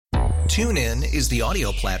TuneIn is the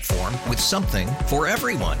audio platform with something for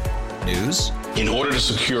everyone. News. In order to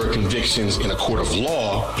secure convictions in a court of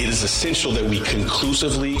law, it is essential that we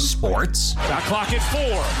conclusively. Sports. Shot clock at 4.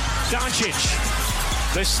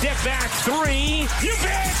 Doncic. The step back 3. You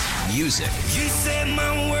bet. Music. You set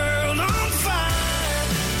my world on fire.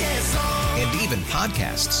 Yes, and even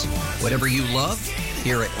podcasts. Whatever you love,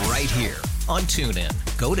 hear it right here on TuneIn.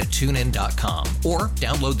 Go to TuneIn.com or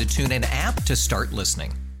download the TuneIn app to start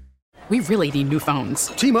listening. We really need new phones.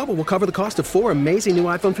 T-Mobile will cover the cost of 4 amazing new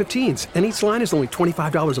iPhone 15s, and each line is only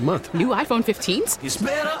 $25 a month. New iPhone 15s? It's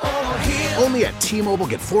better over here. Only at T-Mobile,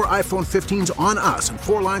 get 4 iPhone 15s on us and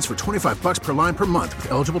 4 lines for $25 per line per month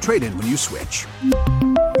with eligible trade-in when you switch.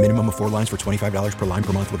 Minimum of 4 lines for $25 per line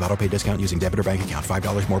per month with autopay discount using debit or bank account.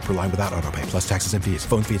 $5 more per line without autopay, plus taxes and fees.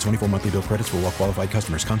 Phone fee at 24 monthly bill credits for well-qualified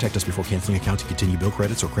customers. Contact us before canceling account to continue bill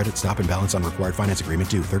credits or credit stop and balance on required finance agreement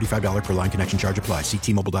due. $35 per line connection charge applies. See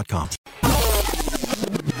T-Mobile.com.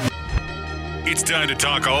 It's time to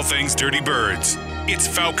talk all things Dirty Birds. It's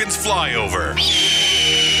Falcons Flyover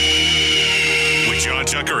with John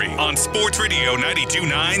Chuckery on Sports Radio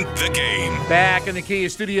 92.9 The Game. Back in the Kia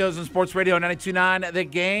Studios on Sports Radio 92.9 The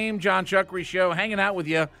Game. John Chuckery Show hanging out with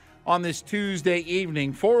you on this Tuesday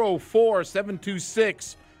evening.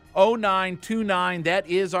 404-726-0929. That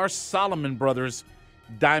is our Solomon Brothers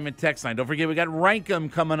Diamond Text line. Don't forget, we got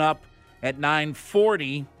Rankum coming up at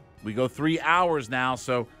 9:40. We go 3 hours now,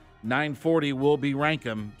 so 9:40 will be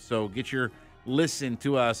Rankum. So get your listen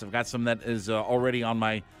to us. I've got some that is already on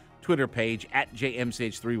my Twitter page at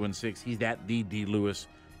JMCH316. He's at the D Lewis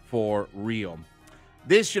for real.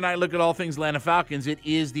 This tonight, look at all things Atlanta Falcons. It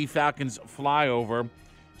is the Falcons Flyover.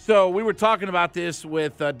 So we were talking about this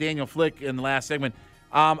with Daniel Flick in the last segment.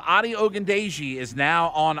 Adetokunbo Ogundeji is now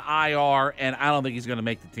on IR, and I don't think he's going to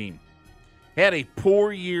make the team. He had a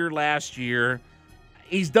poor year last year.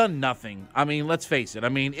 He's done nothing. I mean, let's face it. I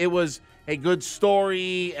mean, it was a good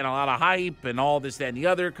story and a lot of hype and all this, that, and the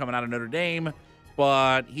other coming out of Notre Dame,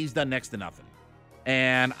 but he's done next to nothing.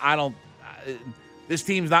 And this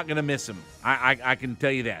team's not going to miss him. I can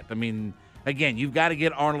tell you that. I mean, again, you've got to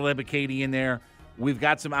get Arnold Ebiketie in there. We've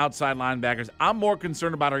got some outside linebackers. I'm more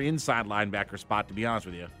concerned about our inside linebacker spot, to be honest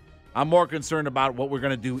with you. I'm more concerned about what we're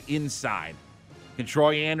going to do inside. Can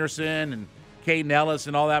Troy Anderson and Caden Ellis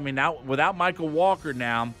and all that. I mean, now without Michael Walker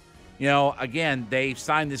now, again, they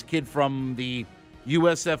signed this kid from the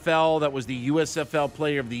USFL that was the USFL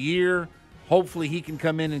Player of the Year. Hopefully he can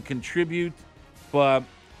come in and contribute, but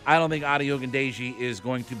I don't think Adetokunbo Ogundeji is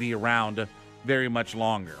going to be around very much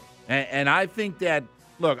longer. And I think that,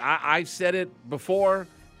 look, I said it before,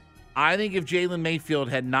 I think if Jalen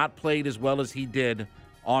Mayfield had not played as well as he did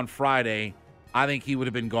on Friday, I think he would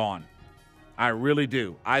have been gone. I really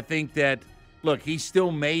do. I think that, look, he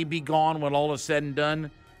still may be gone when all is said and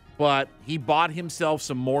done, but he bought himself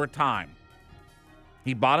some more time.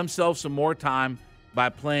 He bought himself some more time by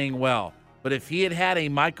playing well. But if he had had a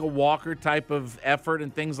Michael Walker type of effort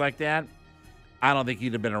and things like that, I don't think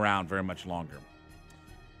he'd have been around very much longer.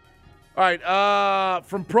 All right,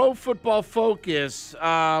 from Pro Football Focus,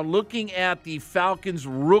 looking at the Falcons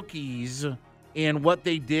rookies and what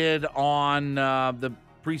they did on the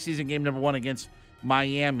preseason game number 1 against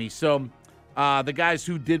Miami. So the guys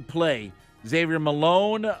who did play, Xavier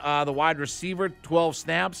Malone, the wide receiver, 12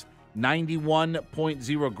 snaps,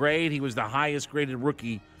 91.0 grade. He was the highest graded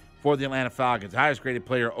rookie for the Atlanta Falcons, highest graded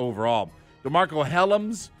player overall. DeMarco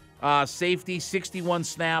Hellams, safety, 61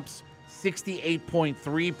 snaps,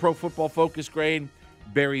 68.3 Pro Football Focus grade.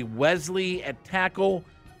 Barry Wesley at tackle,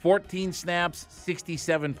 14 snaps,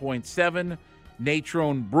 67.7.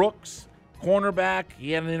 Natrone Brooks, cornerback,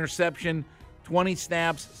 he had an interception, 20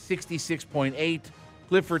 snaps, 66.8.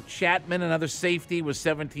 Clifford Chapman, another safety, was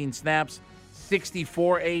 17 snaps,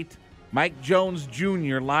 64.8. Mike Jones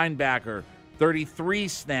Jr., linebacker, 33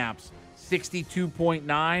 snaps,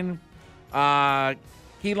 62.9.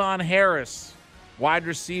 Keelan Harris, wide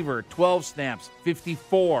receiver, 12 snaps,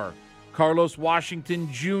 54. Carlos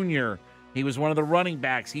Washington Jr., he was one of the running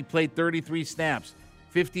backs. He played 33 snaps,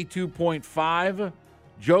 52.5.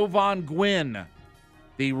 Jovan Gwynn,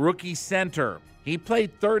 the rookie center, he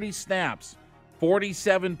played 30 snaps,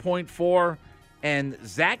 47.4. And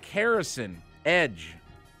Zach Harrison, edge,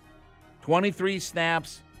 23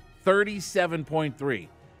 snaps, 37.3.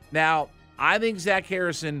 Now, I think Zach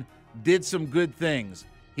Harrison did some good things.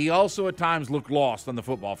 He also at times looked lost on the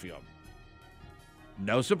football field.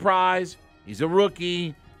 No surprise. He's a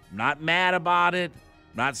rookie. I'm not mad about it.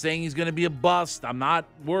 I'm not saying he's going to be a bust. I'm not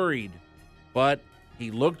worried. But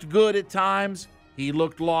he looked good at times. He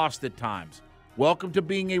looked lost at times. Welcome to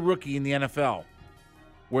being a rookie in the NFL.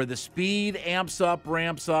 where the speed ramps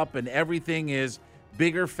up, and everything is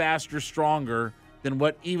bigger, faster, stronger than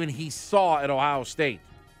what even he saw at Ohio State.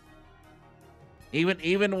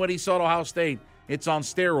 Even what he saw at Ohio State, it's on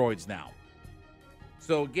steroids now.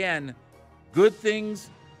 So, again, good things,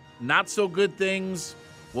 not so good things.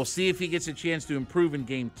 We'll see if he gets a chance to improve in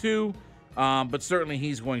Game 2, but certainly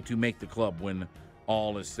he's going to make the club when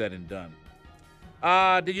all is said and done.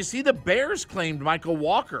 Did you see the Bears claimed Michael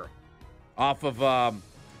Walker off of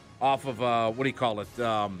what do you call it?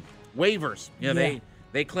 Waivers.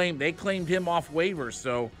 They claimed him off waivers.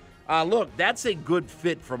 So, look, that's a good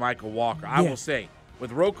fit for Michael Walker. I will say,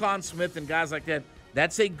 with Roquan Smith and guys like that,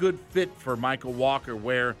 that's a good fit for Michael Walker,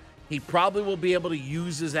 where he probably will be able to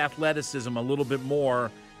use his athleticism a little bit more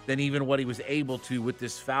than even what he was able to with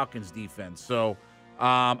this Falcons defense. So,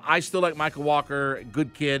 I still like Michael Walker,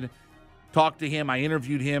 good kid. Talked to him. I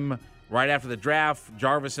interviewed him right after the draft.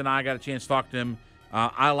 Jarvis and I got a chance to talk to him.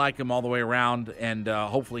 I like him all the way around, and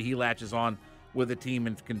hopefully he latches on with the team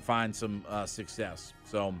and can find some success.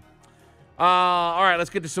 So, all right, let's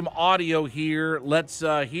get to some audio here. Let's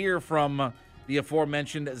hear from the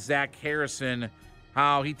aforementioned Zach Harrison,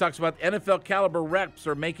 how he talks about NFL caliber reps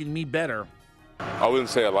are making me better. I wouldn't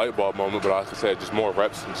say a light bulb moment, but I would say just more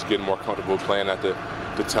reps and just getting more comfortable playing at the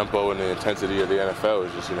tempo and the intensity of the NFL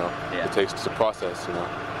is just, it takes it's a process,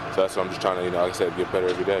 So that's what I'm just trying to, like I said, get better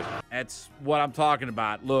every day. That's what I'm talking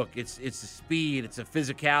about. Look, it's the speed, it's the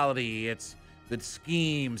physicality, it's the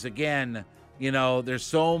schemes. Again, there's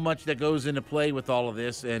so much that goes into play with all of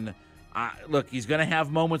this. And look, he's going to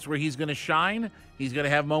have moments where he's going to shine. He's going to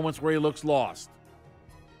have moments where he looks lost.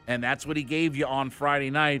 And that's what he gave you on Friday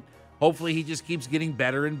night. Hopefully he just keeps getting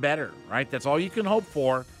better and better, right? That's all you can hope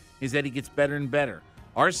for, is that he gets better and better.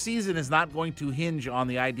 Our season is not going to hinge on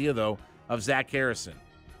the idea, though, of Zach Harrison.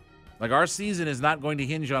 Like, our season is not going to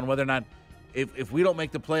hinge on whether or not, if we don't make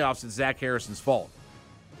the playoffs, it's Zach Harrison's fault.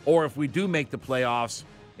 Or if we do make the playoffs,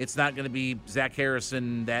 it's not going to be Zach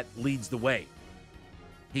Harrison that leads the way.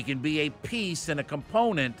 He can be a piece and a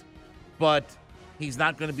component, but he's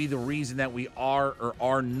not going to be the reason that we are or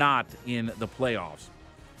are not in the playoffs.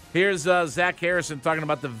 Here's Zach Harrison talking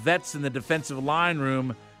about the vets in the defensive line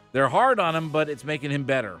room. They're hard on him, but it's making him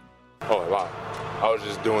better. Oh, a lot. I was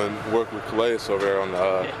just doing work with Calais over there on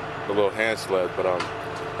the little hand sled, but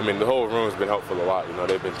the whole room has been helpful a lot.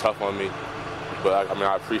 They've been tough on me, but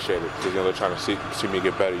I appreciate it because they're trying to see me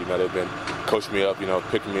get better. They've been coaching me up,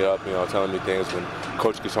 picking me up, telling me things. When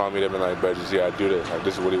coach gets on me, they've been like, "Bro, just do this. Like,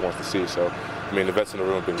 this is what he wants to see." So, the vets in the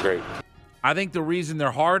room have been great. I think the reason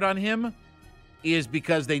they're hard on him is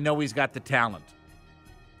because they know he's got the talent,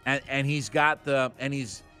 and he's got the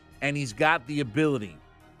ability.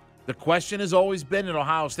 The question has always been in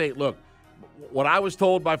Ohio State. Look, what I was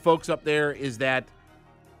told by folks up there is that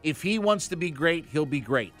if he wants to be great, he'll be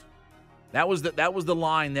great. That was the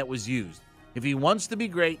line that was used. If he wants to be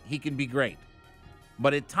great, he can be great.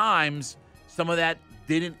 But at times, some of that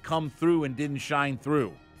didn't come through and didn't shine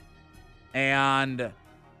through. And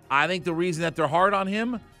I think the reason that they're hard on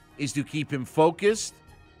him is to keep him focused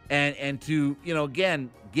and to,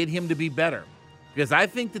 again, get him to be better. Because I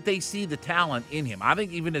think that they see the talent in him. I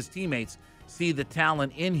think even his teammates see the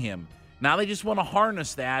talent in him. Now they just want to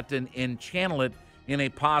harness that and channel it in a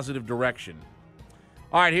positive direction.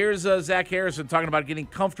 All right, here's Zach Harrison talking about getting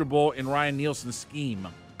comfortable in Ryan Nielsen's scheme.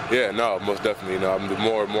 Yeah, no, most definitely. The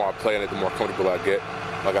more and more I play in it, the more comfortable I get.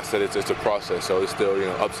 Like I said, it's a process, so it's still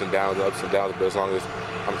ups and downs, but as long as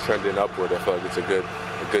I'm trending upward, I feel like it's a good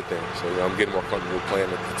thing. So I'm getting more comfortable playing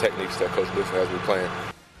the techniques that Coach Nielsen has me playing.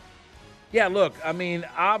 Yeah, look,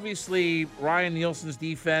 obviously Ryan Nielsen's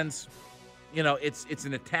defense, it's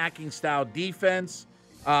an attacking style defense.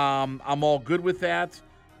 I'm all good with that.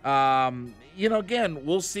 Again,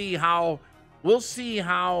 we'll see how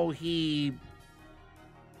he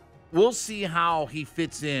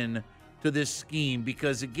fits in to this scheme,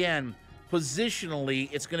 because again, positionally,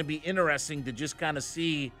 it's going to be interesting to just kind of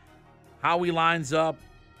see how he lines up.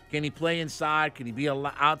 Can he play inside? Can he be an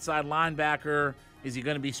outside linebacker? Is he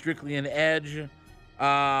going to be strictly an edge? It's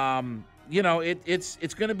going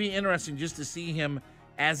to be interesting just to see him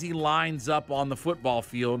as he lines up on the football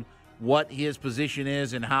field, what his position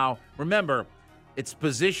is and how. Remember, it's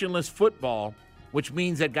positionless football, which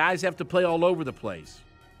means that guys have to play all over the place.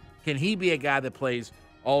 Can he be a guy that plays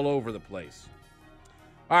all over the place?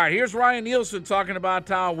 All right, here's Ryan Nielsen talking about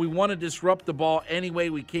how we want to disrupt the ball any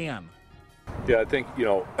way we can. Yeah, I think,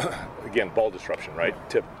 again, ball disruption, right?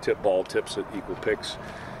 Tip ball, tips that equal picks.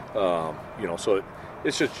 So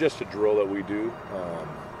it's just a drill that we do,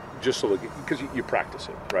 just so because you practice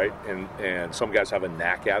it, right? And some guys have a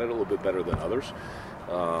knack at it a little bit better than others.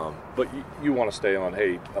 But you want to stay on,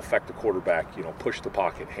 hey, affect the quarterback, push the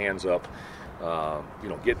pocket, hands up,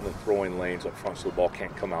 get in the throwing lanes up front so the ball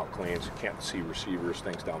can't come out clean, so you can't see receivers,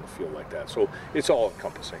 things down the field like that. So it's all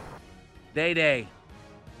encompassing. Day.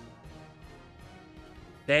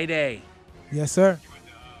 Yes, sir.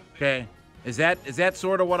 Okay. Is that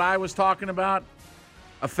sort of what I was talking about?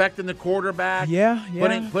 Affecting the quarterback? Yeah.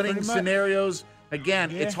 Putting scenarios.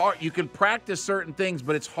 Again, It's hard. You can practice certain things,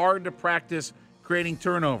 but it's hard to practice creating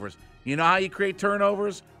turnovers. You know how you create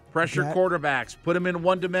turnovers? Pressure quarterbacks. Put them in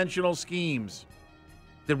one-dimensional schemes.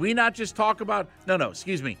 Did we not just talk about – no,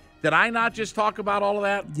 excuse me. Did I not just talk about all of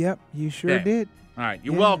that? Yep, you sure did. All right,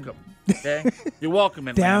 you're welcome. Okay? You're welcome,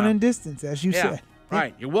 Atlanta. Down in distance, as you said. All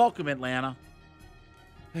right, you're welcome, Atlanta.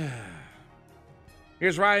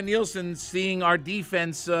 Here's Ryan Nielsen seeing our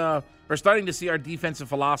defense or starting to see our defensive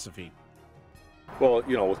philosophy. Well,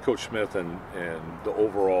 with Coach Smith and the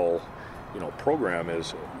overall, program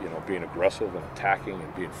is, being aggressive and attacking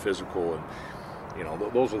and being physical. And,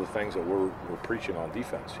 those are the things that we're preaching on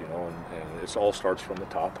defense, and it all starts from the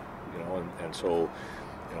top, and so,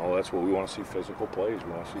 that's what we want to see, physical plays.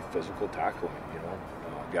 We want to see physical tackling,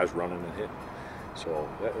 guys running and hitting. So,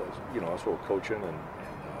 that's what we're coaching, and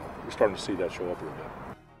we're starting to see that show up a little bit.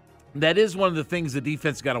 That is one of the things the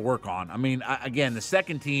defense got to work on. I mean, again, the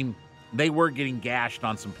second team, they were getting gashed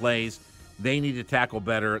on some plays. They need to tackle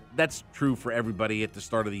better. That's true for everybody at the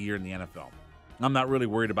start of the year in the NFL. I'm not really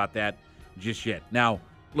worried about that just yet. Now,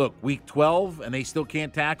 look, week 12 and they still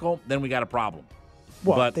can't tackle, then we got a problem.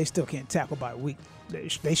 Well, but they still can't tackle by week.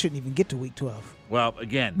 They shouldn't even get to week 12. Well,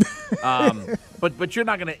 again, but you're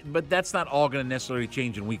not going to. But that's not all going to necessarily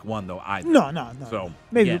change in week 1, though, either. No. So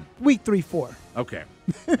maybe again, week 3, 4. Okay.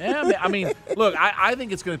 Yeah, I mean, look, I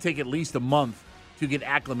think it's going to take at least a month to get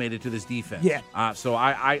acclimated to this defense. Yeah. So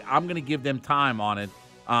I'm going to give them time on it.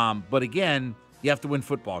 But again, you have to win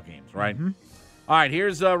football games, right? Mm-hmm. All right,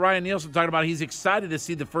 here's Ryan Nielsen talking about he's excited to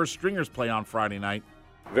see the first stringers play on Friday night.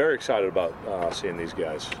 Very excited about seeing these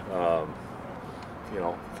guys.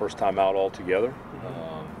 First time out all together.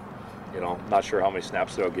 Not sure how many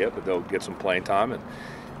snaps they'll get, but they'll get some playing time, and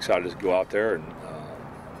excited to go out there and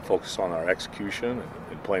focus on our execution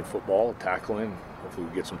and playing football, tackling. Hopefully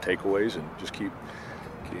we get some takeaways and just keep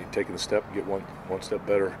taking the step and get one step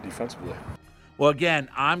better defensively. Well, again,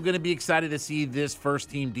 I'm going to be excited to see this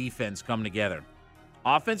first-team defense come together.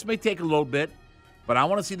 Offense may take a little bit, but I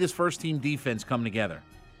want to see this first-team defense come together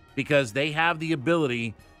because they have the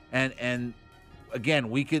ability, and again,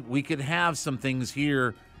 we could have some things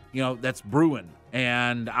here, that's brewing,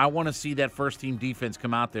 and I want to see that first-team defense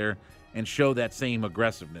come out there and show that same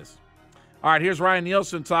aggressiveness. All right, here's Ryan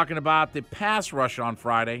Nielsen talking about the pass rush on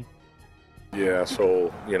Friday. Yeah,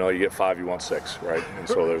 so, you get 5, you want 6, right? And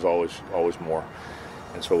so there's always more.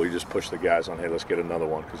 And so we just push the guys on, hey, let's get another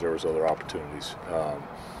one because there was other opportunities.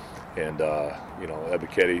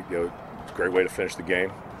 Adetokunbo, great way to finish the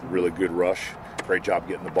game. Really good rush. Great job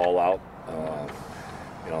getting the ball out.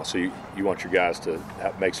 So you want your guys to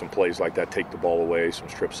make some plays like that, take the ball away, some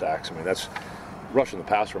strip sacks. I mean, that's rushing the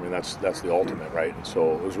passer. I mean, that's the ultimate, right? And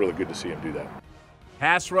so it was really good to see him do that.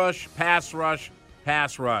 Pass rush, pass rush,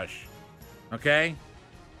 pass rush. Okay?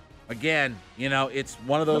 Again, it's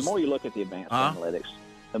one of those. The more you look at the advanced analytics,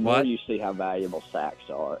 the more you see how valuable sacks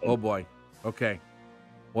are. Oh, boy. Okay.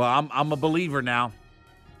 Well, I'm a believer now.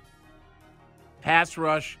 Pass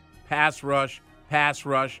rush, pass rush, pass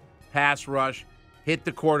rush, pass rush. Hit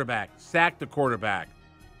the quarterback. Sack the quarterback.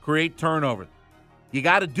 Create turnover. You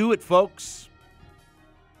got to do it, folks.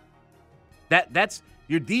 That's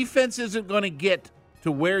your defense isn't going to get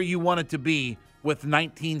to where you want it to be with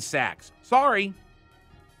 19 sacks. Sorry.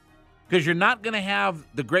 Because you're not going to have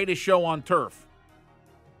the greatest show on turf.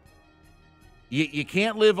 You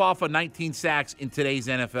can't live off of 19 sacks in today's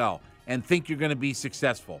NFL and think you're going to be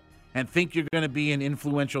successful and think you're going to be an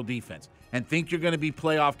influential defense and think you're going to be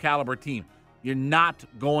playoff caliber team. You're not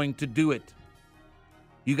going to do it.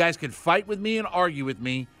 You guys can fight with me and argue with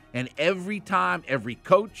me, and every time, every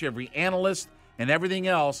coach, every analyst, and everything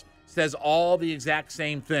else says all the exact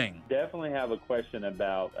same thing. Definitely have a question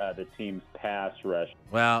about the team's pass rush.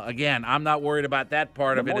 Well, again, I'm not worried about that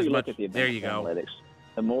part of it as much. There you go. Analytics,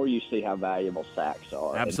 the more you see how valuable sacks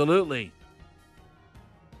are. Absolutely.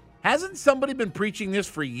 Hasn't somebody been preaching this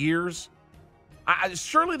for years?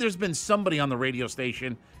 Surely there's been somebody on the radio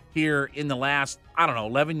station here in the last,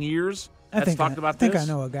 11 years that's talked about this. I think I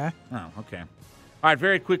know a guy. Oh, okay. All right,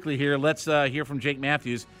 very quickly here, let's hear from Jake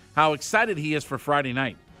Matthews, how excited he is for Friday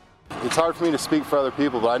night. It's hard for me to speak for other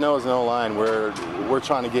people, but I know as an O-line we're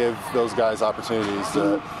trying to give those guys opportunities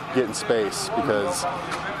to get in space because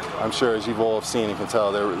I'm sure as you've all seen and can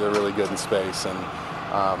tell, they're really good in space. And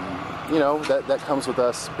That comes with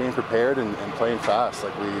us being prepared and playing fast.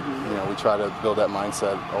 Like we try to build that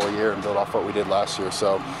mindset all year and build off what we did last year.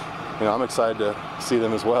 So, I'm excited to see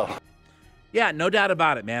them as well. Yeah, no doubt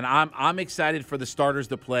about it, man. I'm excited for the starters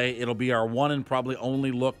to play. It'll be our one and probably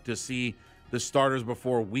only look to see the starters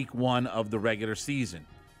before week 1 of the regular season.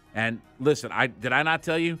 And listen, did I not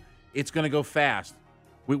tell you it's going to go fast?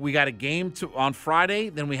 We got a game on Friday,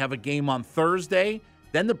 then we have a game on Thursday,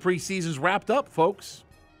 then the preseason's wrapped up, folks.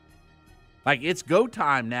 Like, it's go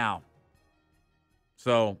time now.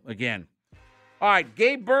 So, again. All right,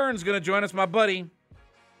 Gabe Burns going to join us, my buddy.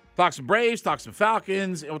 Talk some Braves, talk some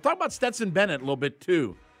Falcons, and we'll talk about Stetson Bennett a little bit,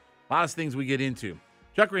 too. A lot of things we get into.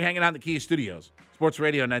 Chuckery hanging out in the Kia Studios. Sports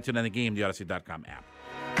Radio 929 The Game, the Odyssey.com app.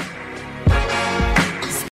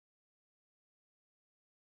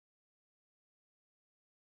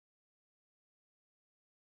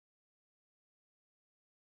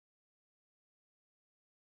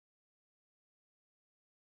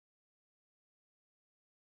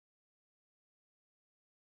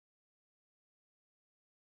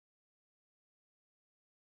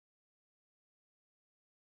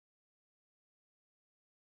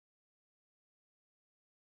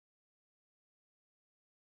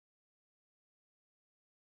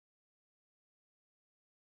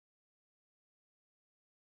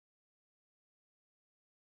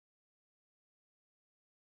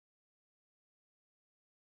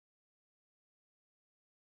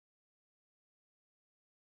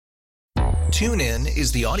 TuneIn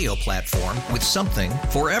is the audio platform with something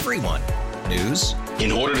for everyone. News.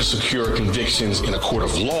 In order to secure convictions in a court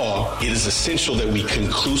of law, it is essential that we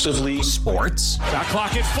conclusively. Sports. Shot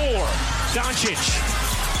clock at 4. Doncic.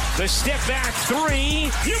 The step back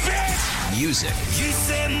 3. You bet. Music. You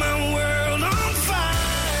set my world on fire.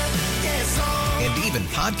 Yes, and even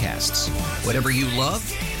podcasts. Whatever you love,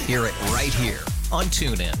 hear it right here on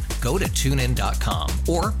TuneIn. Go to TuneIn.com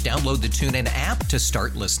or download the TuneIn app to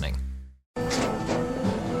start listening.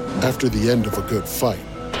 After the end of a good fight,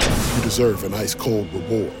 you deserve an ice-cold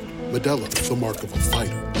reward. Modelo, the mark of a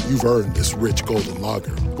fighter. You've earned this rich golden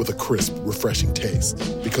lager with a crisp, refreshing taste.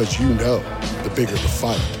 Because you know, the bigger the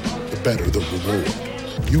fight, the better the reward.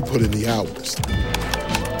 You put in the hours,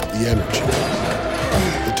 the energy,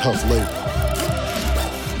 the tough labor.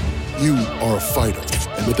 You are a fighter,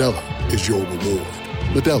 and Modelo is your reward.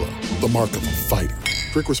 Modelo, the mark of a fighter.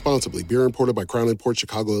 Drink responsibly. Beer imported by Crown Imports,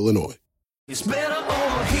 Chicago, Illinois. It's better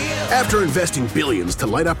over here. After investing billions to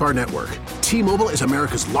light up our network, T-Mobile is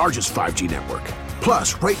America's largest 5G network.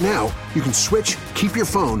 Plus, right now, you can switch, keep your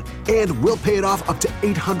phone, and we'll pay it off up to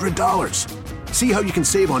 $800. See how you can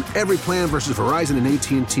save on every plan versus Verizon and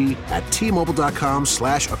AT&T at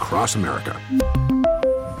T-Mobile.com/across America.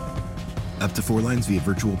 Up to 4 lines via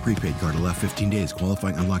virtual prepaid card. Allow 15 days.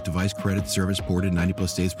 Qualifying unlocked device credit service ported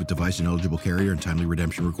 90+ days with device and eligible carrier and timely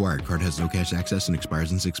redemption required. Card has no cash access and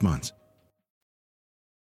expires in 6 months.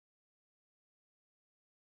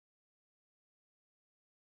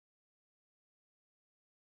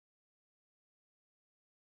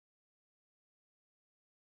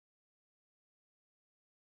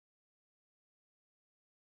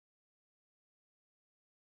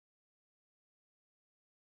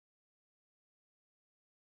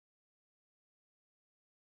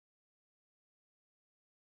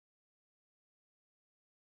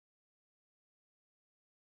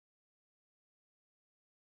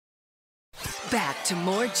 Back to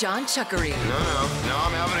more John Chuckery. No,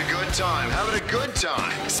 I'm having a good time. Having a good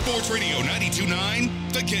time. Sports Radio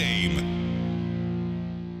 92.9 The Game.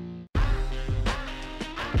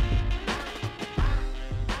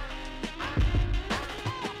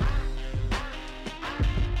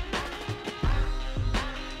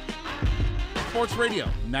 Sports Radio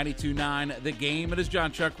 92.9 The Game. It is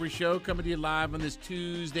John Chuckery Show coming to you live on this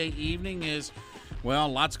Tuesday evening. Well,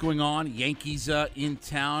 lots going on. Yankees in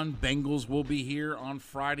town. Bengals will be here on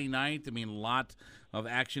Friday night. I mean, a lot of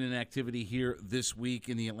action and activity here this week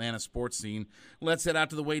in the Atlanta sports scene. Let's head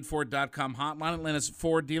out to the WadeFord.com hotline, Atlanta's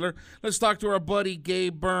Ford dealer. Let's talk to our buddy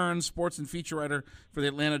Gabe Burns, sports and feature writer for the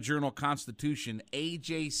Atlanta Journal-Constitution.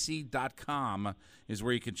 AJC.com is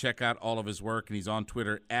where you can check out all of his work, and he's on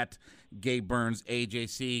Twitter at Gabe Burns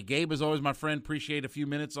AJC. Gabe, as always, my friend, appreciate a few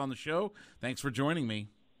minutes on the show. Thanks for joining me.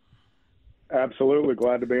 Absolutely.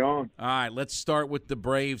 Glad to be on. All right, let's start with the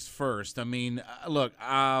Braves first. I mean, look,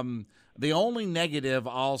 the only negative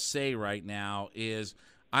I'll say right now is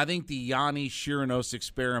I think the Yanni Chirinos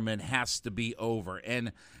experiment has to be over.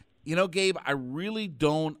 And, you know, Gabe, I really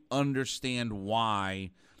don't understand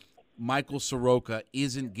why Michael Soroka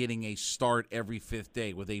isn't getting a start every fifth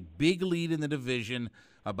day. With a big lead in the division,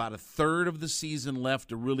 about a third of the season left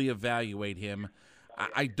to really evaluate him,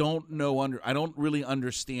 I don't know. I don't really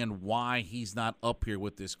understand why he's not up here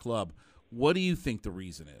with this club. What do you think the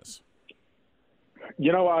reason is?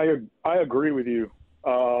 You know, I agree with you.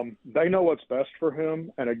 They know what's best for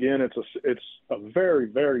him, and again, it's a very,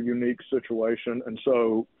 very unique situation. And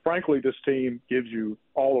so, frankly, this team gives you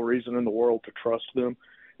all the reason in the world to trust them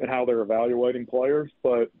and how they're evaluating players.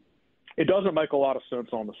 But it doesn't make a lot of sense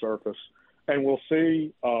on the surface. And we'll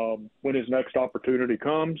see when his next opportunity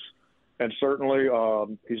comes. And certainly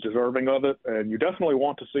he's deserving of it. And you definitely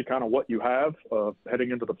want to see kind of what you have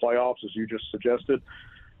heading into the playoffs, as you just suggested.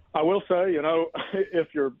 I will say, you know,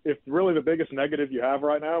 if really the biggest negative you have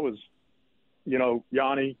right now is, you know,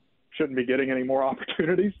 Yanni shouldn't be getting any more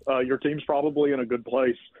opportunities, your team's probably in a good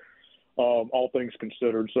place, all things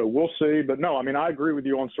considered. So we'll see. But, no, I mean, I agree with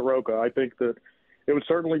you on Soroka. I think that it would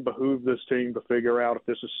certainly behoove this team to figure out if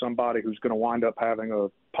this is somebody who's going to wind up having a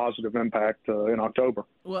positive impact in October.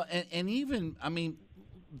 Well, and even, I mean,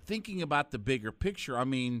 thinking about the bigger picture, I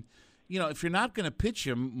mean, you know, if you're not going to pitch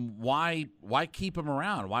him, why keep him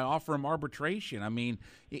around? Why offer him arbitration? I mean,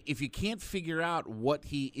 if you can't figure out what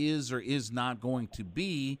he is or is not going to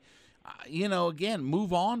be, you know, again,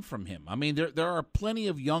 move on from him. I mean, there are plenty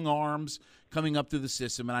of young arms coming up through the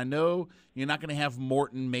system, and I know you're not going to have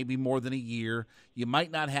Morton maybe more than a year. You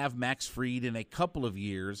might not have Max Fried in a couple of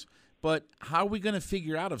years, but how are we going to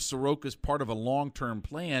figure out if Soroka's part of a long-term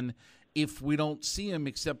plan if we don't see him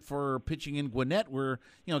except for pitching in Gwinnett where,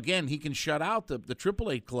 you know, again, he can shut out the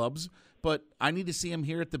AAA clubs, but I need to see him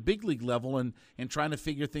here at the big league level and trying to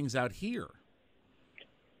figure things out here.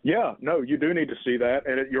 Yeah, no, you do need to see that.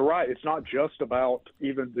 And you're right. It's not just about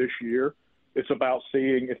even this year. It's about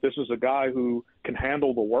seeing if this is a guy who can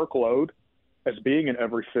handle the workload as being an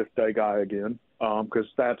every fifth day guy again, because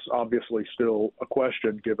that's obviously still a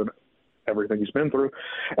question given everything he's been through.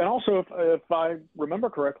 And also, if I remember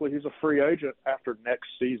correctly, he's a free agent after next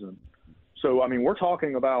season. So, I mean, we're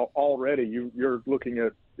talking about already you're looking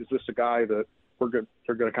at, is this a guy that they're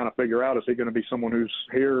going to kind of figure out, is he going to be someone who's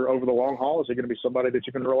here over the long haul? Is he going to be somebody that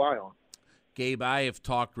you can rely on? Gabe, I have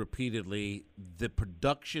talked repeatedly, the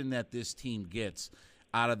production that this team gets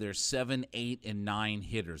out of their 7, 8, and 9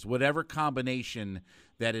 hitters, whatever combination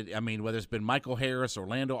that whether it's been Michael Harris,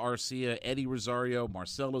 Orlando Arcia, Eddie Rosario,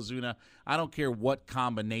 Marcell Ozuna, I don't care what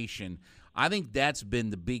combination. I think that's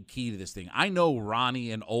been the big key to this thing. I know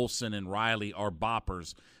Ronnie and Olsen and Riley are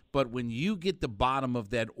boppers, but when you get the bottom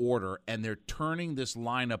of that order and they're turning this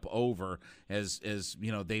lineup over, as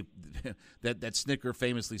you know, that Snicker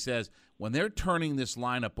famously says, when they're turning this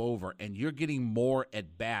lineup over and you're getting more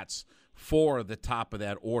at bats for the top of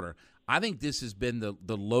that order, I think this has been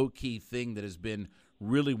the low key thing that has been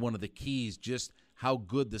really one of the keys, just how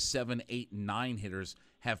good the 7, 8, and 9 hitters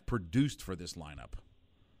have produced for this lineup.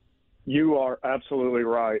 You are absolutely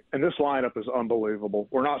right. And this lineup is unbelievable.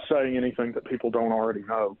 We're not saying anything that people don't already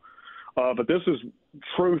know. But this is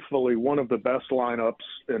truthfully one of the best lineups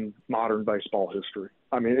in modern baseball history.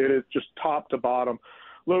 I mean, it is just top to bottom.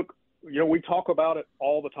 Look, you know, we talk about it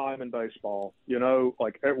all the time in baseball. You know,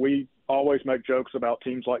 like we always make jokes about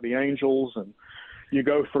teams like the Angels, and you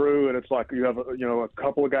go through and it's like you have, a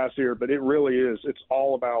couple of guys here, but it really is. It's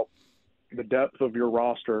all about the depth of your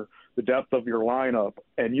roster, the depth of your lineup,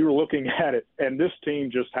 and you're looking at it, and this team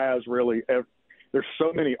just has really there's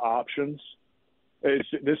so many options.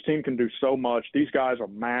 This team can do so much. These guys are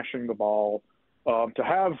mashing the ball. To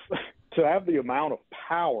have the amount of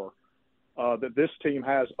power that this team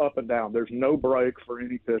has up and down, there's no break for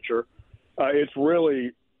any pitcher.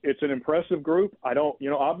 It's an impressive group.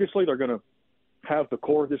 Obviously they're going to have the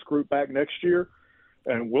core of this group back next year,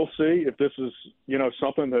 and we'll see if this is,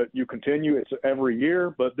 something that you continue. It's every year,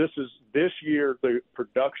 but this year, the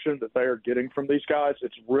production that they are getting from these guys,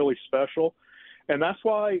 it's really special. And that's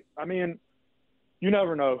why, you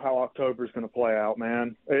never know how October is going to play out,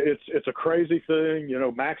 man. It's a crazy thing.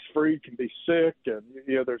 Max Fried can be sick, and,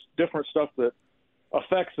 there's different stuff that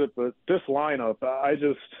affects it. But this lineup,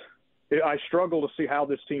 I struggle to see how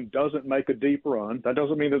this team doesn't make a deep run. That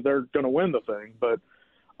doesn't mean that they're going to win the thing, but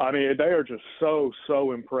they are just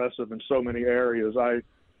so impressive in so many areas.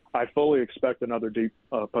 I fully expect another deep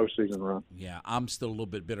postseason run. Yeah, I'm still a little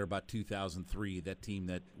bit bitter about 2003, that team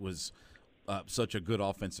that was such a good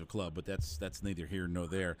offensive club, but that's neither here nor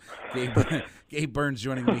there. Gabe Burns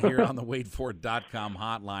joining me here on the WadeFord.com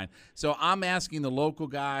hotline. So I'm asking the local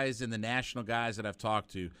guys and the national guys that I've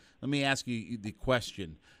talked to, let me ask you the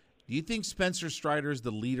question. Do you think Spencer Strider is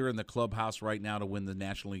the leader in the clubhouse right now to win the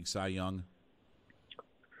National League Cy Young?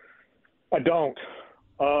 I don't.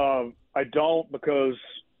 I don't, because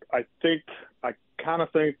I kind of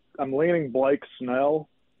think I'm leaning Blake Snell.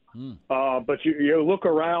 But you look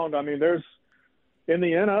around. In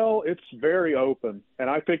the NL, it's very open, and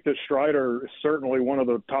I think that Strider is certainly one of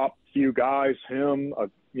the top few guys. Him,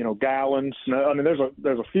 Gallen, Snow. I mean,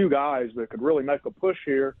 there's a few guys that could really make a push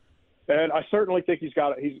here, and I certainly think he's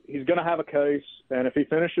going to have a case. And if he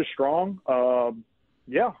finishes strong,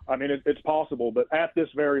 yeah, I mean, it's possible. But at this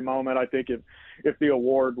very moment, I think if the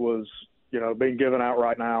award was being given out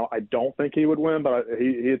right now, I don't think he would win, but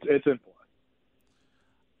it's in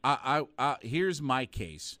play. Here's my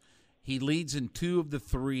case. He leads in 2 of the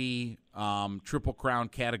 3 Triple Crown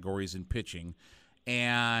categories in pitching.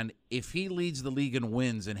 And if he leads the league in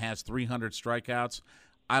wins and has 300 strikeouts,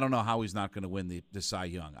 I don't know how he's not going to win the Cy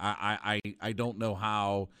Young. I don't know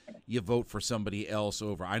how you vote for somebody else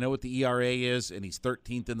over. I know what the ERA is, and he's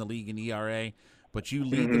 13th in the league in ERA. But you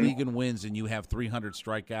lead the league in wins and you have 300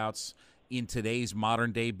 strikeouts in today's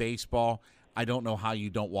modern-day baseball. I don't know how you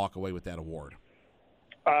don't walk away with that award.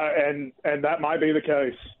 And that might be the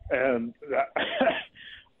case. And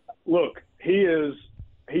look,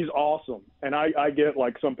 he's awesome. And I get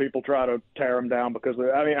like some people try to tear him down because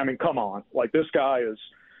I mean, come on, like this guy is.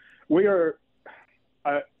 You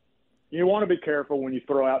want to be careful when you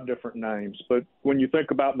throw out different names, but when you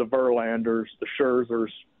think about the Verlanders, the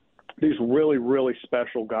Scherzers, these really, really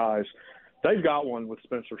special guys, they've got one with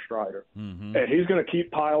Spencer Strider, and he's going to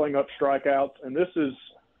keep piling up strikeouts. And this is.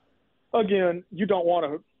 Again, you don't want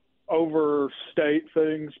to overstate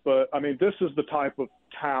things, but, I mean, this is the type of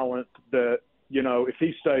talent that, if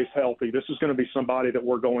he stays healthy, this is going to be somebody that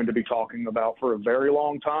we're going to be talking about for a very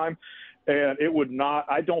long time. And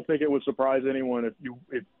I don't think it would surprise anyone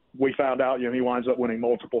if we found out, he winds up winning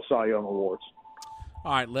multiple Cy Young awards.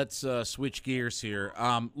 All right, let's switch gears here.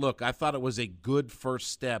 Look, I thought it was a good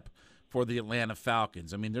first step for the Atlanta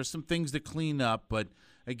Falcons. I mean, there's some things to clean up, but,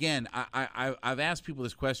 again, I've asked people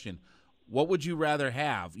this question. What would you rather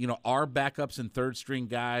have? Our backups and third-string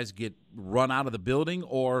guys get run out of the building,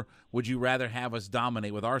 or would you rather have us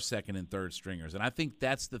dominate with our second and third stringers? And I think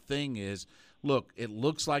that's the thing is, look, it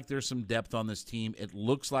looks like there's some depth on this team. It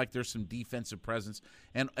looks like there's some defensive presence.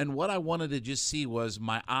 And what I wanted to just see was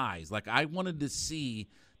my eyes. Like, I wanted to see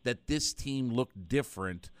that this team looked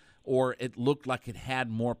different, or it looked like it had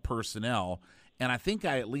more personnel. And I think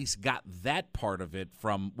I at least got that part of it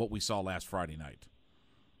from what we saw last Friday night.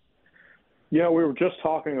 Yeah, we were just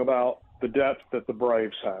talking about the depth that the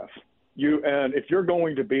Braves have. And if you're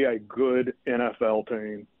going to be a good NFL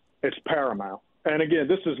team, it's paramount. And again,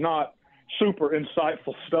 this is not super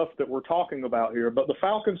insightful stuff that we're talking about here, but the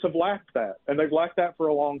Falcons have lacked that, and they've lacked that for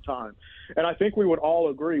a long time. And I think we would all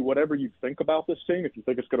agree, whatever you think about this team, if you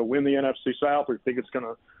think it's going to win the NFC South or you think it's going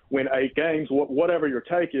to win 8 games, whatever your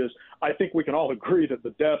take is, I think we can all agree that the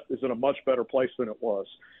depth is in a much better place than it was.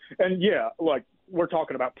 And, yeah, like we're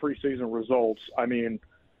talking about preseason results. I mean,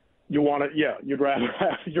 you'd rather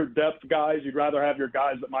have your depth guys. You'd rather have your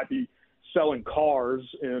guys that might be selling cars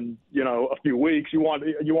in, a few weeks. You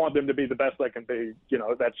want them to be the best they can be.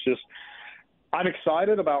 That's just – I'm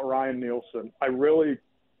excited about Ryan Nielsen. I really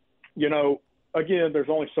again, there's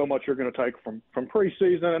only so much you're going to take from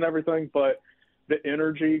preseason and everything, but the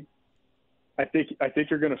energy, I think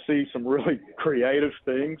you're going to see some really creative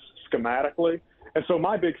things schematically. And so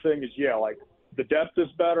my big thing is, the depth is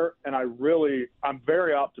better, and I'm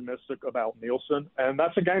very optimistic about Nielsen, and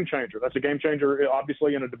that's a game changer. That's a game changer,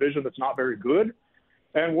 obviously, in a division that's not very good,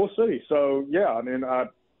 and we'll see. So,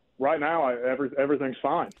 right now everything's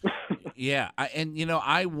fine. Yeah,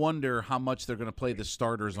 I wonder how much they're going to play the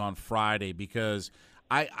starters on Friday because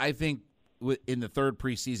I think in the third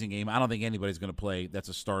preseason game, I don't think anybody's going to play that's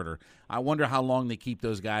a starter. I wonder how long they keep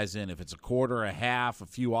those guys in, if it's a quarter, a half, a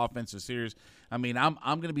few offensive series. I mean, I'm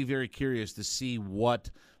going to be very curious to see what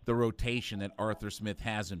the rotation that Arthur Smith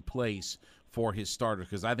has in place for his starters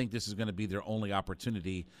because I think this is going to be their only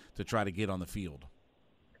opportunity to try to get on the field.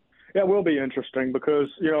 Yeah, it will be interesting because,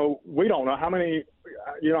 we don't know how many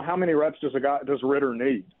reps does Ritter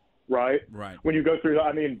need, right? Right. When you go through,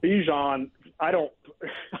 Bijan, I don't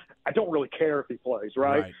really care if he plays,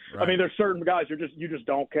 right? I mean, there's certain guys you just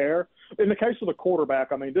don't care. In the case of the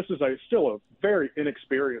quarterback, this is still a very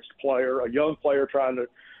inexperienced player, a young player trying to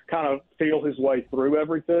kind of feel his way through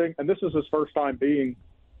everything. And this is his first time being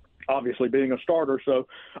a starter. So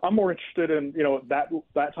I'm more interested in, that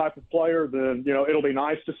type of player than, it'll be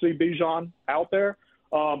nice to see Bijan out there.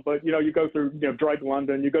 But, you go through, Drake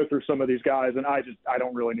London, you go through some of these guys, and I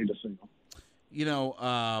don't really need to see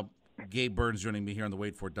them. Gabe Burns joining me here on the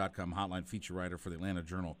WaitFor.com hotline, feature writer for the Atlanta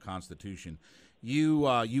Journal-Constitution. You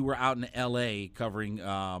were out in L.A. covering,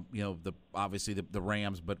 obviously the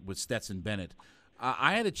Rams, but with Stetson Bennett.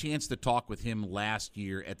 I had a chance to talk with him last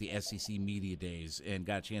year at the SEC Media Days and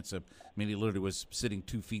got a chance to, he literally was sitting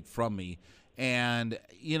 2 feet from me. And,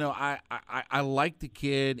 I like the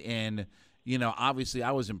kid, and, obviously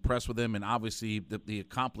I was impressed with him, and obviously the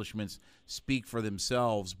accomplishments speak for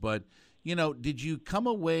themselves. But, did you come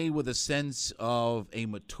away with a sense of a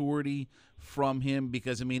maturity from him?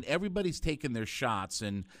 Because, everybody's taken their shots,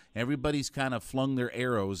 and everybody's kind of flung their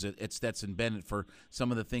arrows at Stetson Bennett for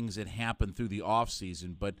some of the things that happened through the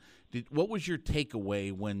offseason. But what was your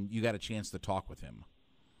takeaway when you got a chance to talk with him?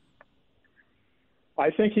 I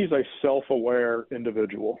think he's a self-aware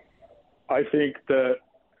individual. I think that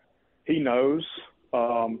he knows,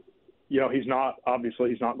 he's not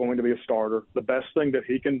going to be a starter. The best thing that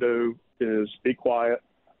he can do is be quiet,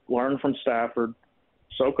 learn from Stafford,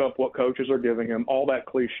 soak up what coaches are giving him, all that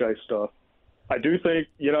cliche stuff. I do think,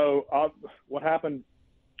 what happened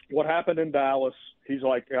in Dallas, he's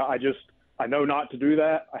like, I know not to do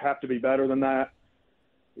that. I have to be better than that.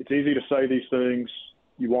 It's easy to say these things.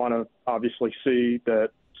 You want to obviously see that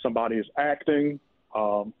somebody is acting.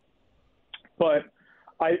 But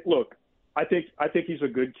I think he's a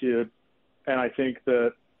good kid, and I think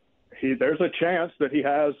that there's a chance that he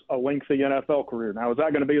has a lengthy NFL career. Now, is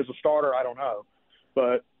that going to be as a starter? I don't know.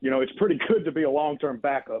 But, it's pretty good to be a long-term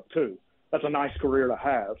backup, too. That's a nice career to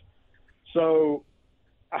have. So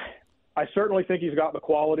I certainly think he's got the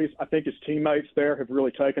qualities. I think his teammates there have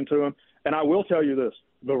really taken to him. And I will tell you this,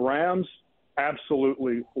 the Rams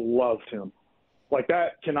absolutely loved him. Like,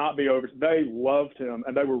 that cannot be over. They loved him,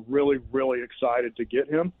 and they were really, really excited to get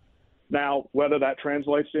him. Now, whether that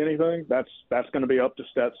translates to anything, that's going to be up to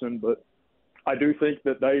Stetson. But I do think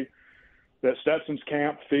that Stetson's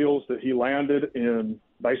camp feels that he landed in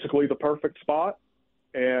basically the perfect spot,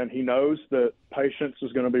 and he knows that patience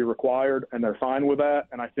is going to be required, and they're fine with that.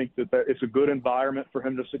 And I think that it's a good environment for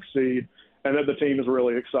him to succeed, and that the team is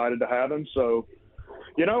really excited to have him. So,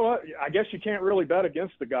 you know what? I guess you can't really bet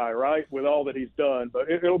against the guy, right, with all that he's done.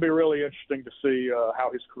 But it'll be really interesting to see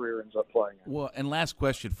how his career ends up playing out. Well, and last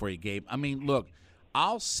question for you, Gabe. Look,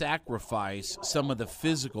 I'll sacrifice some of the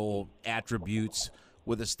physical attributes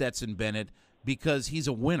with a Stetson Bennett because he's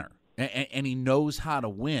a winner and he knows how to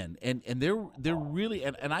win. And they're really,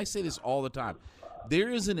 and I say this all the time, there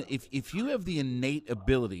is if you have the innate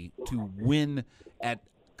ability to win at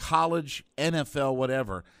college, NFL,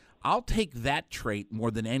 whatever, I'll take that trait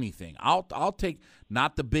more than anything. I'll take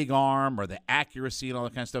not the big arm or the accuracy and all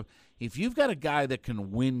that kind of stuff. If you've got a guy that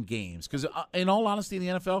can win games, because in all honesty, in the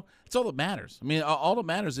NFL, it's all that matters. All that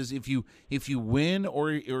matters is if you win or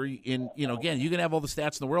again, you can have all the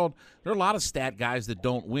stats in the world. There are a lot of stat guys that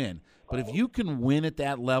don't win, but if you can win at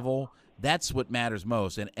that level, that's what matters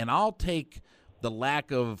most. And I'll take the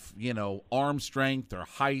lack of, arm strength or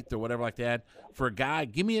height or whatever like that for a guy.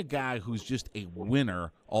 Give me a guy who's just a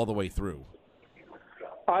winner all the way through.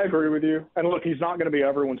 I agree with you. And look, he's not going to be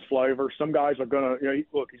everyone's flavor. Some guys are going to,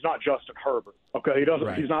 look, he's not Justin Herbert. Okay. He doesn't,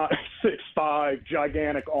 right. He's not 6'5",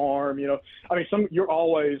 gigantic arm,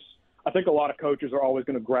 I think a lot of coaches are always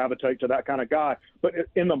going to gravitate to that kind of guy. But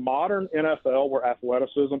in the modern NFL where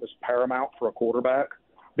athleticism is paramount for a quarterback,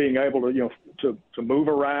 being able to move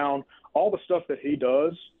around, all the stuff that he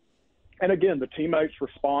does. And again, the teammates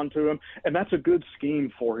respond to him, and that's a good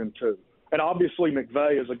scheme for him too. And obviously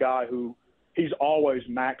McVay is a guy who he's always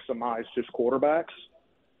maximized his quarterbacks.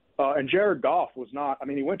 And Jared Goff was not,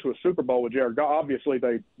 he went to a Super Bowl with Jared Goff. Obviously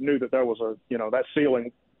they knew that there was that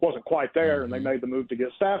ceiling wasn't quite there, and they made the move to get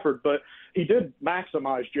Stafford, but he did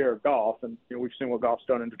maximize Jared Goff. And we've seen what Goff's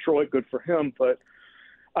done in Detroit. Good for him. But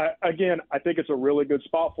I think it's a really good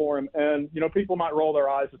spot for him. And, people might roll their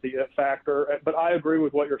eyes at the it factor, but I agree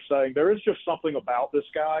with what you're saying. There is just something about this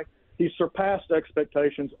guy. He's surpassed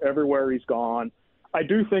expectations everywhere he's gone. I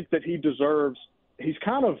do think that he deserves – he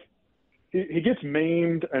gets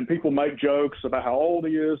memed and people make jokes about how old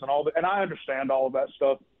he is and all that. And I understand all of that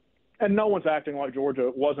stuff. And no one's acting like Georgia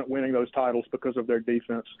wasn't winning those titles because of their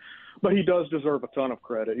defense. But he does deserve a ton of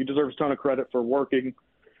credit. He deserves a ton of credit for working –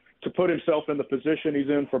 to put himself in the position he's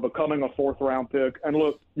in, for becoming a fourth-round pick. And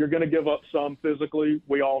look, you're going to give up some physically.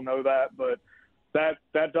 We all know that, but that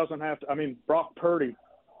doesn't have to. Brock Purdy,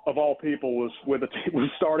 of all people, was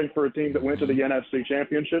starting for a team that went to the NFC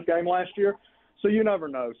Championship game last year. So you never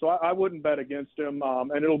know. So I wouldn't bet against him,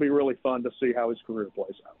 and it'll be really fun to see how his career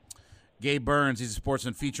plays out. Gabe Burns, he's a sports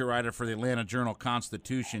and feature writer for the Atlanta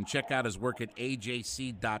Journal-Constitution. Check out his work at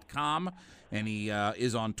ajc.com, and he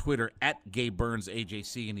is on Twitter at Gabe Burns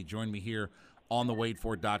AJC, and he joined me here on the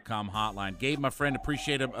waitfor.com hotline. Gabe, my friend,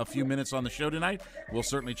 appreciate a few minutes on the show tonight. We'll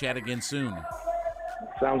certainly chat again soon.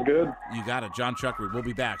 Sounds good. You got it. John Chuckery. We'll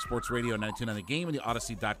be back. Sports Radio 92.9 The Game and the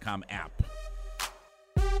Odyssey.com app.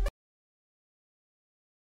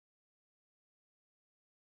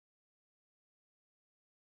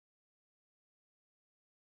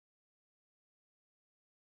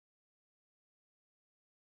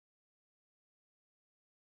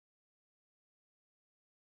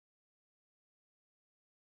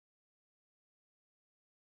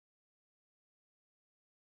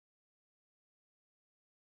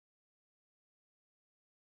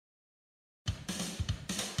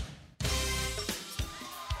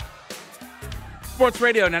 Sports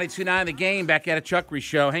Radio 92.9 The Game, back at a Chuckery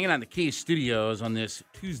Show, hanging out in the Key Studios on this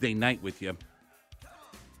Tuesday night with you.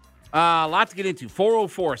 A lot to get into.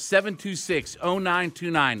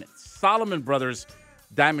 404-726-0929. Solomon Brothers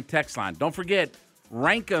Diamond Text Line. Don't forget,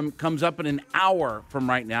 Rank 'em comes up in an hour from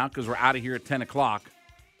right now because we're out of here at 10 o'clock.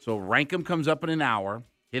 So Rank 'em comes up in an hour.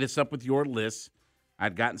 Hit us up with your list.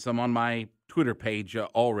 I'd gotten some on my Twitter page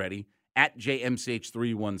already, at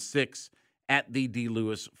JMCH316, at the D.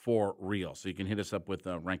 Lewis for real. So you can hit us up with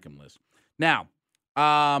a Rank 'em list. Now,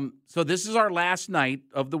 so this is our last night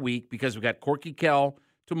of the week because we got Corky Kell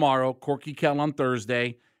tomorrow, Corky Kell on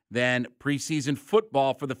Thursday, then preseason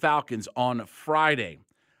football for the Falcons on Friday.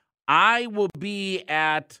 I will be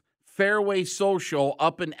at Fairway Social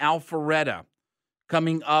up in Alpharetta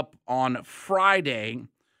coming up on Friday.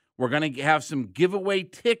 We're going to have some giveaway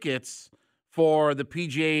tickets for the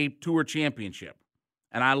PGA Tour Championship.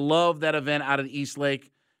 And I love that event out at East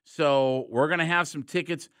Lake. So we're going to have some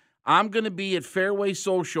tickets. I'm going to be at Fairway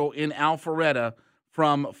Social in Alpharetta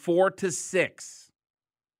from 4 to 6.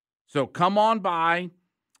 So come on by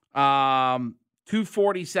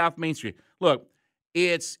 240 South Main Street. Look,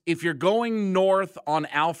 if you're going north on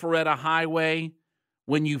Alpharetta Highway,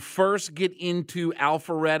 when you first get into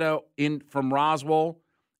Alpharetta from Roswell,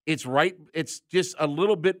 it's just a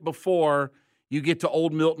little bit before you get to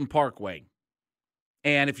Old Milton Parkway.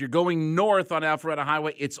 And if you're going north on Alpharetta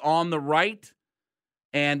Highway, it's on the right.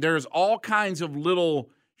 And there's all kinds of little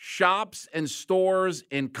shops and stores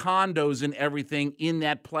and condos and everything in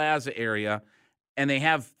that plaza area. And they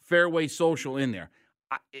have Fairway Social in there.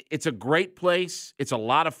 It's a great place. It's a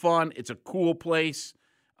lot of fun. It's a cool place.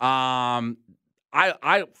 Frankly,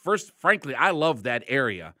 I love that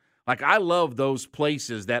area. Like, I love those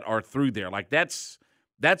places that are through there. Like, that's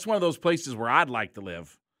one of those places where I'd like to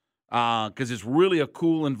live because it's really a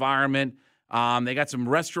cool environment. They got some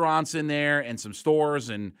restaurants in there and some stores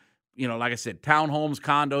and, like I said, townhomes,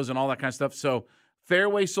 condos, and all that kind of stuff. So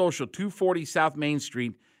Fairway Social, 240 South Main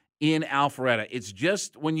Street in Alpharetta. It's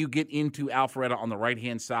just when you get into Alpharetta on the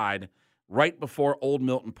right-hand side, right before Old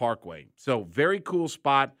Milton Parkway. So very cool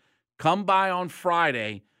spot. Come by on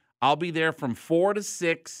Friday. I'll be there from 4 to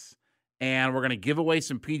 6, and we're going to give away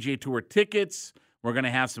some PGA Tour tickets. We're going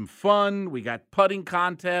to have some fun. We got putting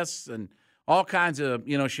contests and all kinds of,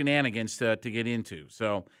 shenanigans to get into.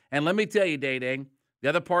 So, and let me tell you, Day-Day, the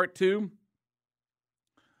other part, too,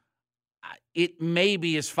 it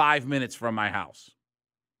maybe is 5 minutes from my house.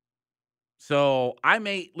 So I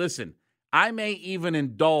may even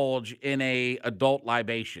indulge in a adult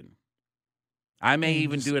libation. I may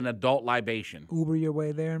even do an adult libation. Uber your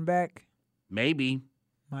way there and back? Maybe.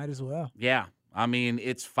 Might as well. Yeah. I mean,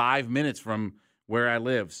 it's 5 minutes from where I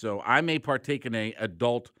live. So I may partake in an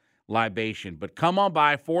adult libation. But come on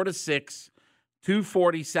by, 4 to 6,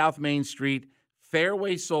 240 South Main Street,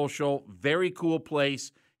 Fairway Social, very cool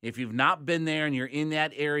place. If you've not been there and you're in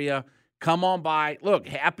that area, come on by. Look,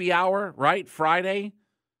 happy hour, right? Friday,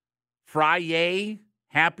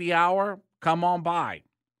 happy hour. Come on by.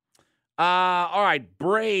 All right,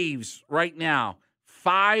 Braves right now,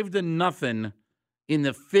 5-0 in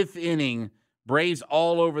the 5th inning. Braves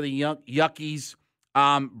all over the Yuckies.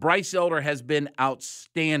 Bryce Elder has been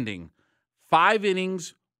outstanding. 5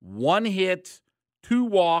 innings, 1 hit, 2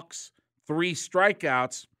 walks, 3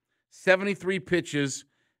 strikeouts, 73 pitches,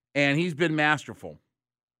 and he's been masterful.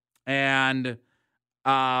 And,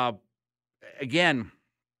 again,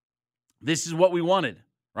 this is what we wanted,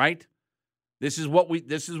 right? This is what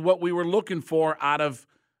we were looking for out of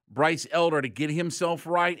Bryce Elder, to get himself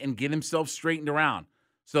right and get himself straightened around.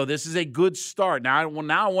 So this is a good start. Now I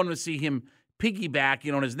want to see him piggyback,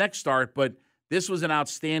 on his next start, but this was an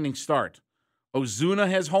outstanding start. Ozuna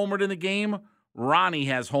has homered in the game. Ronnie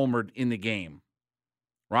has homered in the game.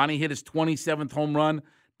 Ronnie hit his 27th home run.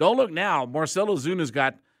 Don't look now. Marcell Ozuna's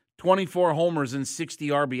got 24 homers and 60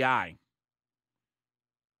 RBI.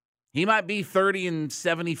 He might be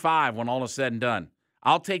 30-75 when all is said and done.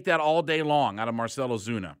 I'll take that all day long out of Marcell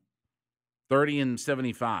Ozuna.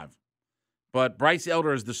 30-75. But Bryce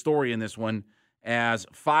Elder is the story in this one, as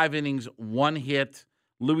 5 innings, 1 hit.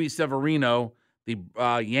 Luis Severino, the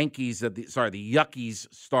Yuckies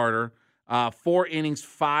starter, 4 innings,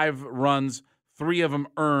 5 runs, 3 of them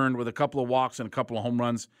earned with a couple of walks and a couple of home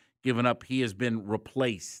runs given up. He has been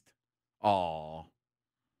replaced. Aw.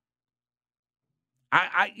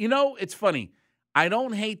 It's funny. I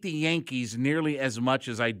don't hate the Yankees nearly as much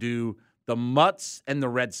as I do the Mutts and the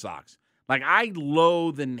Red Sox. Like, I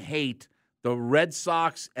loathe and hate the Red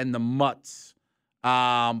Sox and the Mutts.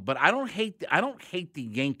 But I don't hate the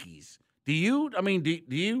Yankees. Do you? I mean, do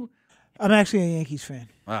you? I'm actually a Yankees fan.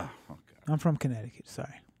 Oh, okay. I'm from Connecticut.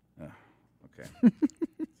 Sorry. Okay.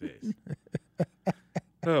 Jeez.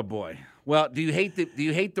 Oh boy. Well, do you hate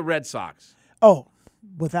the Red Sox? Oh,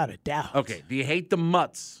 without a doubt. Okay. Do you hate the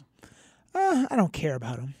Mutts? I don't care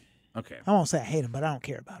about them. Okay. I won't say I hate them, but I don't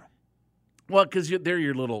care about them. Well, because they're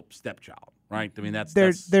your little stepchild, right? I mean,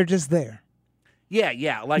 they're just there.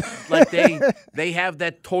 Yeah. Like they have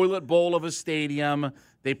that toilet bowl of a stadium.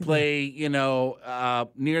 They play,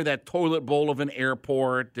 near that toilet bowl of an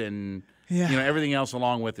airport, and everything else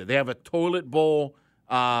along with it. They have a toilet bowl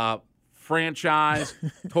franchise,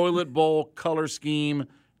 toilet bowl color scheme,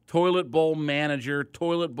 toilet bowl manager,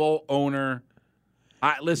 toilet bowl owner.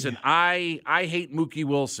 I hate Mookie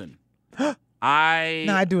Wilson.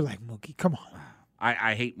 I do like Mookie. Come on.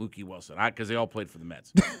 I hate Mookie Wilson because they all played for the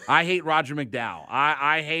Mets. I hate Roger McDowell.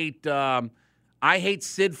 I hate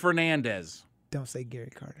Sid Fernandez. Don't say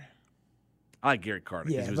Gary Carter. I like Gary Carter.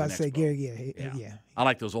 Yeah, I was about to say Gary. Yeah. I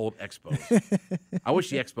like those old Expos. I wish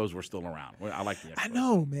the Expos were still around. I like the Expos. I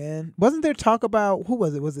know, man. Wasn't there talk about who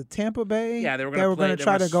was it? Was it Tampa Bay? Yeah, they were going to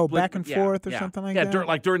try to go back and forth or something like that.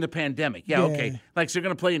 Like during the pandemic. Yeah, okay. Like so they're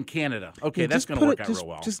going to play in Canada. Okay, that's going to work out real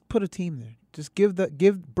well. Just put a team there. Just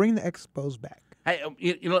bring the Expos back. Hey,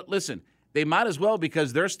 listen. They might as well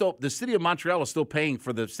because the city of Montreal is still paying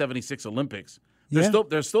for the '76 Olympics.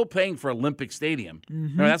 They're still paying for Olympic Stadium.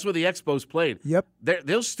 Mm-hmm. That's where the Expos played. Yep.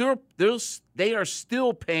 They are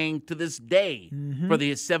still paying to this day for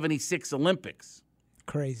the '76 Olympics.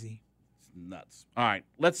 Crazy. It's nuts. All right,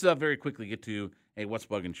 let's very quickly get to what's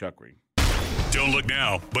bugging Chuckery. Don't look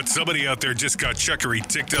now, but somebody out there just got Chuckery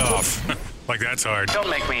ticked off. Like that's hard. Don't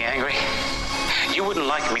make me angry. You wouldn't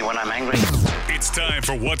like me when I'm angry. It's time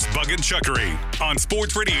for What's Buggin' Chuckery on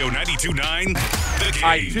Sports Radio 92.9 The Game. All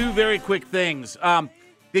right, two very quick things.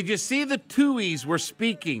 Did you see the Tuohys were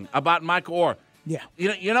speaking about Michael Orr? Yeah.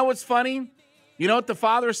 You know what's funny? You know what the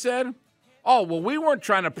father said? Oh, well, we weren't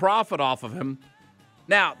trying to profit off of him.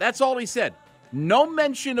 Now, that's all he said. No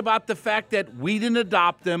mention about the fact that we didn't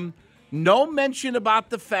adopt him. No mention about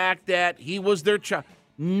the fact that he was their child.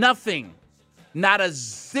 Nothing. Not a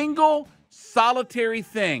single solitary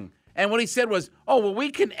thing. And what he said was, oh, well, we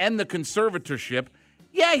can end the conservatorship.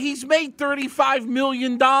 Yeah, he's made $35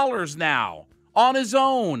 million now on his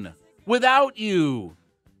own without you.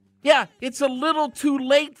 Yeah, it's a little too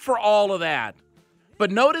late for all of that.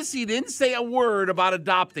 But notice he didn't say a word about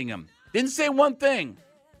adopting him. Didn't say one thing.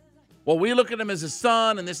 Well, we look at him as a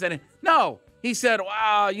son and this and that. No, he said,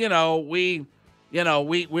 wow, we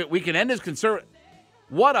can end his conservatorship.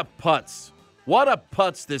 What a putz. What a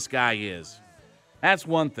putz this guy is. That's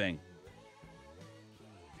one thing.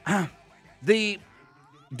 Do you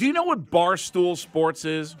know what Barstool Sports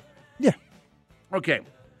is? Yeah. Okay.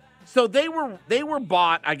 So they were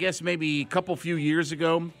bought, I guess maybe a few years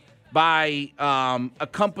ago by a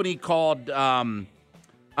company called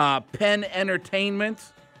Penn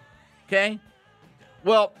Entertainment. Okay.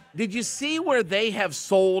 Well, did you see where they have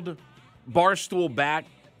sold Barstool back?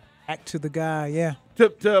 Back to the guy, yeah.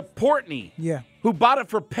 To Portney, yeah, who bought it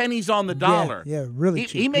for pennies on the dollar. Yeah, really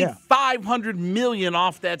cheap. He made $500 million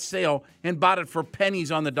off that sale and bought it for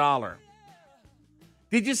pennies on the dollar.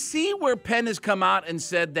 Did you see where Penn has come out and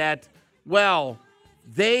said that? Well,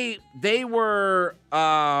 they were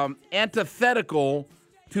antithetical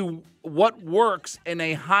to what works in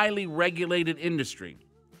a highly regulated industry.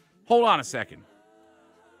 Hold on a second.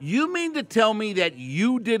 You mean to tell me that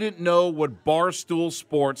you didn't know what Barstool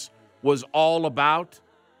Sports was all about,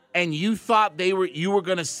 and you thought you were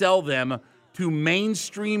going to sell them to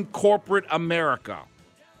mainstream corporate America?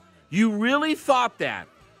 You really thought that?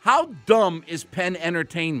 How dumb is Penn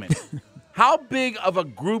Entertainment? How big of a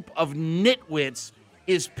group of nitwits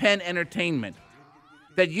is Penn Entertainment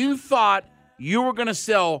that you thought you were going to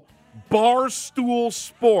sell Barstool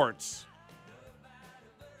Sports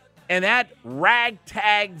and that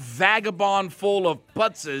ragtag vagabond full of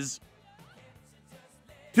putzes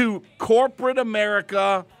to corporate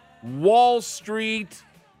America, Wall Street?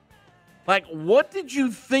 Like, what did you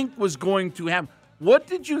think was going to happen? What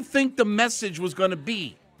did you think the message was going to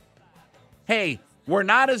be? Hey, we're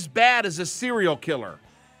not as bad as a serial killer.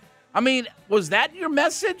 I mean, was that your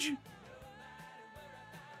message?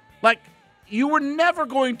 Like, you were never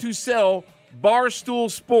going to sell Barstool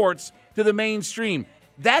Sports to the mainstream.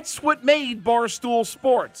 That's what made Barstool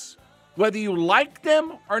Sports, whether you like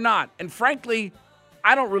them or not. And frankly,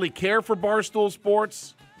 I don't really care for Barstool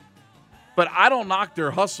Sports, but I don't knock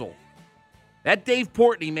their hustle. That Dave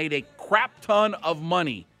Portnoy made a crap ton of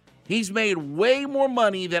money. He's made way more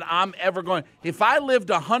money than I'm ever going. If I lived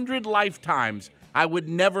 100 lifetimes, I would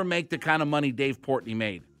never make the kind of money Dave Portnoy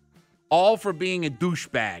made. All for being a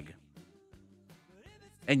douchebag.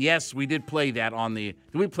 And yes, we did play that on the.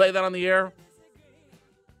 Did we play that on the air?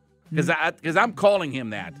 Because I'm calling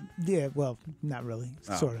him that. Yeah, well, not really.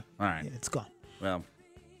 Sort of. All right. Yeah, it's gone. Well,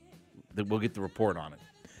 we'll get the report on it.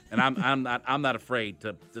 And I'm not afraid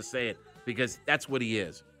to say it because that's what he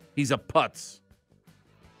is. He's a putz.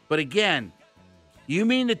 But again, you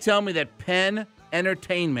mean to tell me that Penn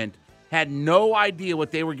Entertainment had no idea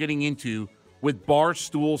what they were getting into with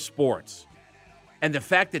Barstool Sports? And the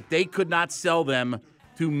fact that they could not sell them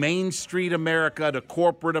to Main Street America, to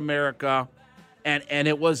corporate America, and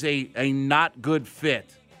it was a not good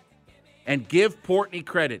fit. And give Portney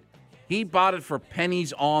credit. He bought it for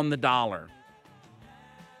pennies on the dollar.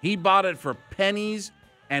 He bought it for pennies,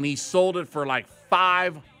 and he sold it for like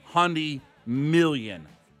 $500 million.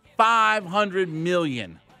 $500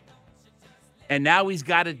 million. And now he's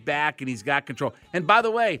got it back, and he's got control. And by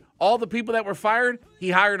the way, all the people that were fired,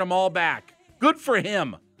 he hired them all back. Good for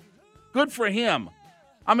him. Good for him.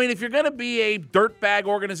 I mean, if you're going to be a dirtbag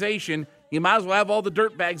organization, you might as well have all the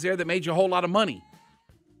dirtbags there that made you a whole lot of money.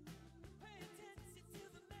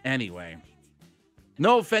 Anyway,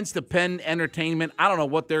 no offense to Penn Entertainment. I don't know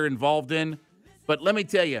what they're involved in, but let me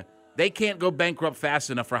tell you, they can't go bankrupt fast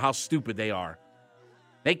enough for how stupid they are.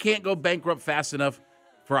 They can't go bankrupt fast enough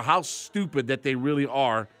for how stupid that they really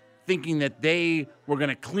are, thinking that they were going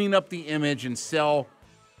to clean up the image and sell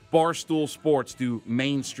Barstool Sports to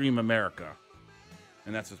mainstream America.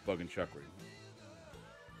 And that's just Bug and Chuckery.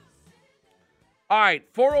 All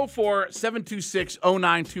right,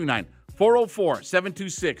 404-726-0929.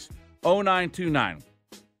 404-726-0929.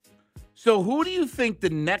 So who do you think the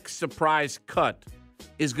next surprise cut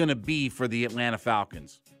is going to be for the Atlanta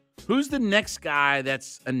Falcons? Who's the next guy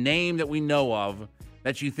that's a name that we know of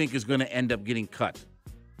that you think is going to end up getting cut?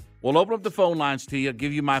 We'll open up the phone lines to you,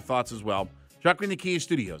 give you my thoughts as well. Chuck in the Kia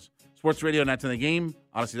Studios. Sports Radio 910 The Game,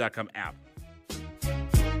 Odyssey.com app.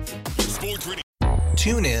 Sports Radio.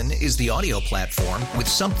 TuneIn is the audio platform with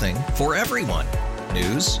something for everyone.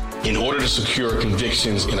 News. In order to secure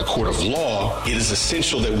convictions in a court of law, it is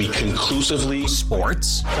essential that we conclusively.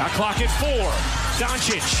 Sports. Shot clock at 4.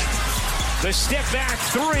 Doncic. The step back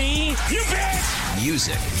 3. You bet.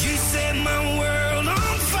 Music. You set my world on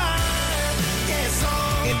fire. Yes,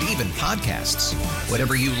 and even podcasts.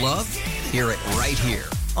 Whatever you love, hear it right here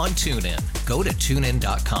on TuneIn. Go to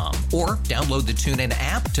TuneIn.com or download the TuneIn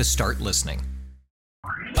app to start listening.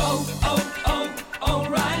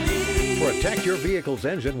 O'Reilly. Protect your vehicle's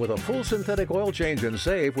engine with a full synthetic oil change and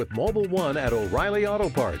save with Mobile One at O'Reilly Auto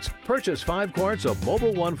Parts. Purchase 5 quarts of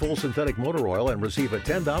Mobile One full synthetic motor oil and receive a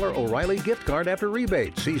 $10 O'Reilly gift card after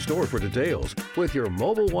rebate. See store for details. With your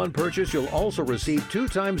Mobile One purchase, you'll also receive 2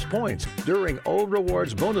 times points during O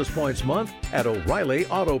Rewards Bonus Points Month at O'Reilly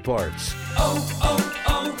Auto Parts.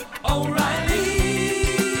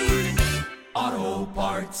 O'Reilly Auto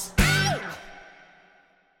Parts.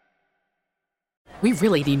 We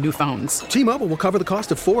really need new phones. T-Mobile will cover the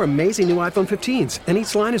cost of 4 amazing new iPhone 15s, and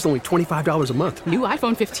each line is only $25 a month. New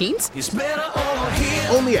iPhone 15s? It's better over here.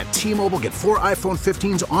 Only at T-Mobile, get 4 iPhone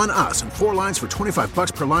 15s on us and 4 lines for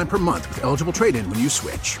 $25 per line per month with eligible trade-in when you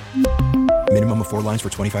switch. Minimum of 4 lines for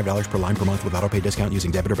 $25 per line per month with autopay discount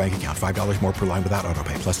using debit or bank account. $5 more per line without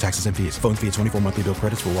autopay, plus taxes and fees. Phone fee at 24 monthly bill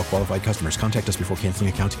credits for well-qualified customers. Contact us before canceling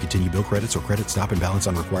account to continue bill credits or credit stop and balance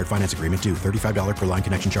on required finance agreement due. $35 per line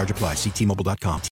connection charge applies. See T-Mobile.com.